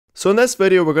So in this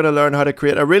video we're going to learn how to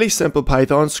create a really simple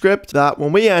Python script that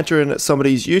when we enter in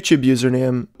somebody's YouTube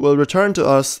username will return to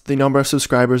us the number of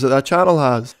subscribers that that channel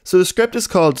has. So the script is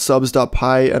called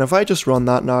subs.py, and if I just run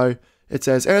that now, it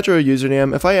says enter a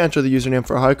username. If I enter the username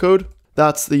for howCode,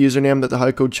 that's the username that the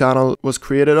howCode channel was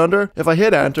created under. If I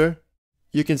hit enter,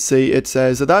 you can see it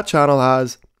says that that channel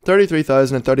has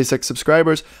 33,036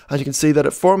 subscribers, and you can see that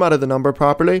it formatted the number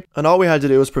properly, and all we had to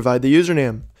do was provide the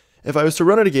username. If I was to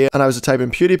run it again and I was to type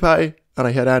in PewDiePie and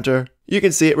I hit enter, you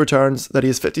can see it returns that he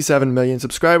has 57 million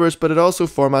subscribers, but it also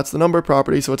formats the number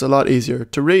properly, so it's a lot easier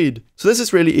to read. So this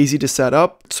is really easy to set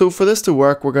up. So for this to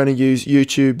work, we're going to use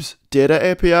YouTube's data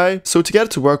API. So to get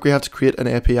it to work, we have to create an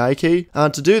API key.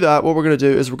 And to do that, what we're going to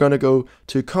do is we're going to go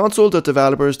to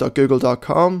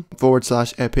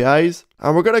console.developers.google.com/APIs.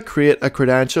 And we're going to create a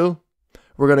credential.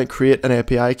 We're going to create an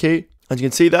API key. And you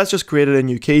can see that's just created a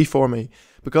new key for me.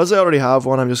 Because I already have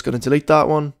one, I'm just going to delete that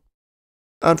one.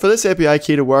 And for this API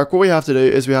key to work, what we have to do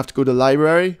is we have to go to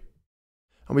library,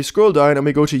 and we scroll down and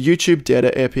we go to YouTube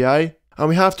data API, and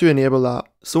we have to enable that.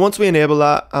 So once we enable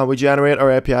that and we generate our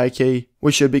API key,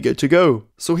 we should be good to go.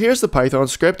 So here's the Python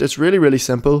script. It's really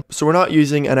simple. So we're not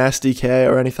using an SDK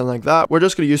or anything like that. We're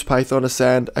just going to use Python to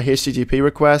send a HTTP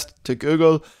request to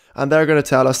Google, and they're going to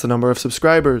tell us the number of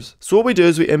subscribers. So what we do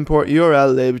is we import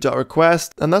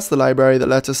url_lib.request, and that's the library that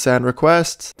lets us send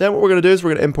requests. Then what we're going to do is we're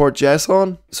going to import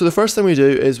JSON. So the first thing we do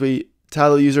is we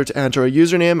tell the user to enter a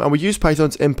username, and we use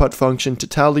Python's input function to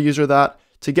tell the user that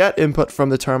to get input from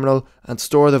the terminal and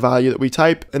store the value that we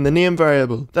type in the name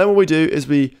variable. Then what we do is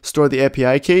we store the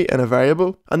API key in a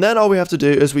variable, and then all we have to do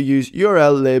is we use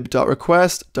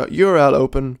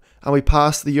url_lib.request.url_open, and we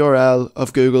pass the URL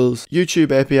of Google's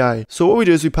YouTube API. So what we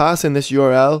do is we pass in this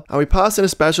URL, and we pass in a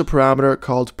special parameter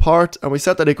called part, and we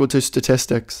set that equal to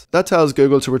statistics. That tells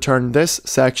Google to return this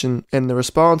section in the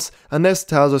response, and this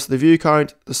tells us the view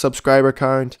count, the subscriber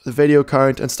count, the video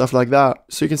count, and stuff like that.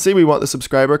 So you can see we want the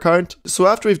subscriber count. So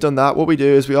after we've done that, what we do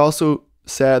is we also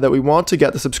say that we want to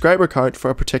get the subscriber count for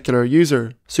a particular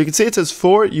user. So you can see it says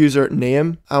for user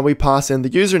name, and we pass in the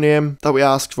username that we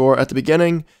asked for at the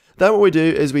beginning. Then what we do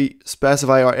is we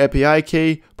specify our API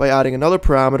key by adding another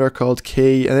parameter called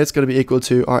key, and it's going to be equal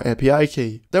to our API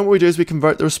key. Then what we do is we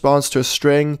convert the response to a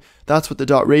string. That's what the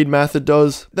 .read method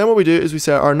does. Then what we do is we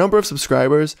say our number of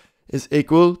subscribers is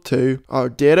equal to our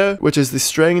data, which is the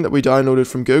string that we downloaded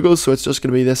from Google, so it's just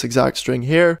going to be this exact string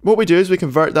here. What we do is we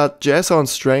convert that JSON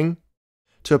string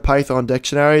to a Python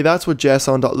dictionary. That's what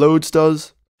JSON.loads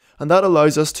does. And that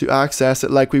allows us to access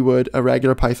it like we would a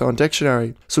regular Python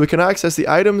dictionary. So we can access the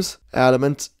items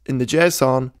element in the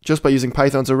JSON just by using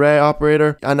Python's array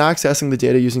operator and accessing the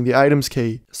data using the items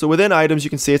key. So within items,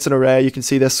 you can see it's an array. You can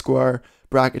see this square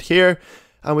bracket here.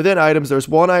 And within items, there's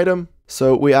one item.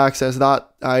 So we access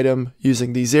that item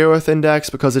using the 0th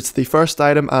index because it's the first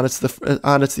item and it's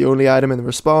the only item in the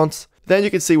response. Then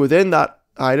you can see within that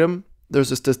item,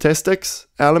 there's a statistics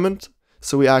element.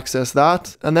 So we access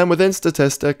that, and then within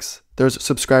statistics, there's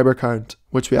subscriber count,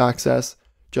 which we access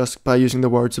just by using the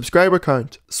word subscriber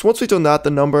count. So once we've done that, the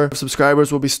number of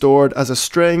subscribers will be stored as a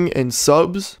string in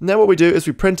subs. And then what we do is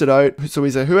we print it out. So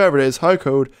we say whoever it is,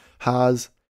 howCode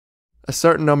has a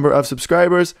certain number of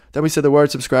subscribers. Then we say the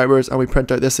word subscribers, and we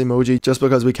print out this emoji just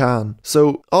because we can.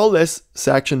 So all this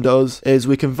section does is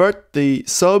we convert the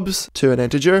subs to an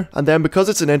integer, and then because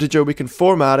it's an integer, we can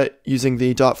format it using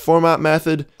the .format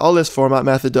method. All this format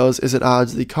method does is it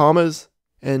adds the commas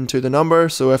into the number.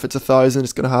 So if it's 1,000,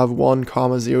 it's going to have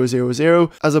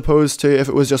 1,000, as opposed to if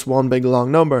it was just one big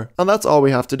long number. And that's all we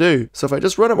have to do. So if I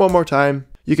just run it one more time,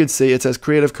 you can see it says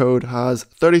Creative Code has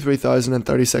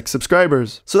 33,036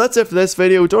 subscribers. So that's it for this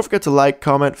video. Don't forget to like,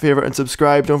 comment, favorite, and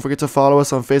subscribe. Don't forget to follow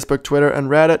us on Facebook, Twitter, and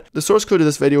Reddit. The source code of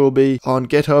this video will be on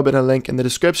GitHub and a link in the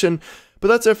description. But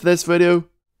that's it for this video,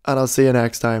 and I'll see you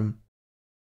next time.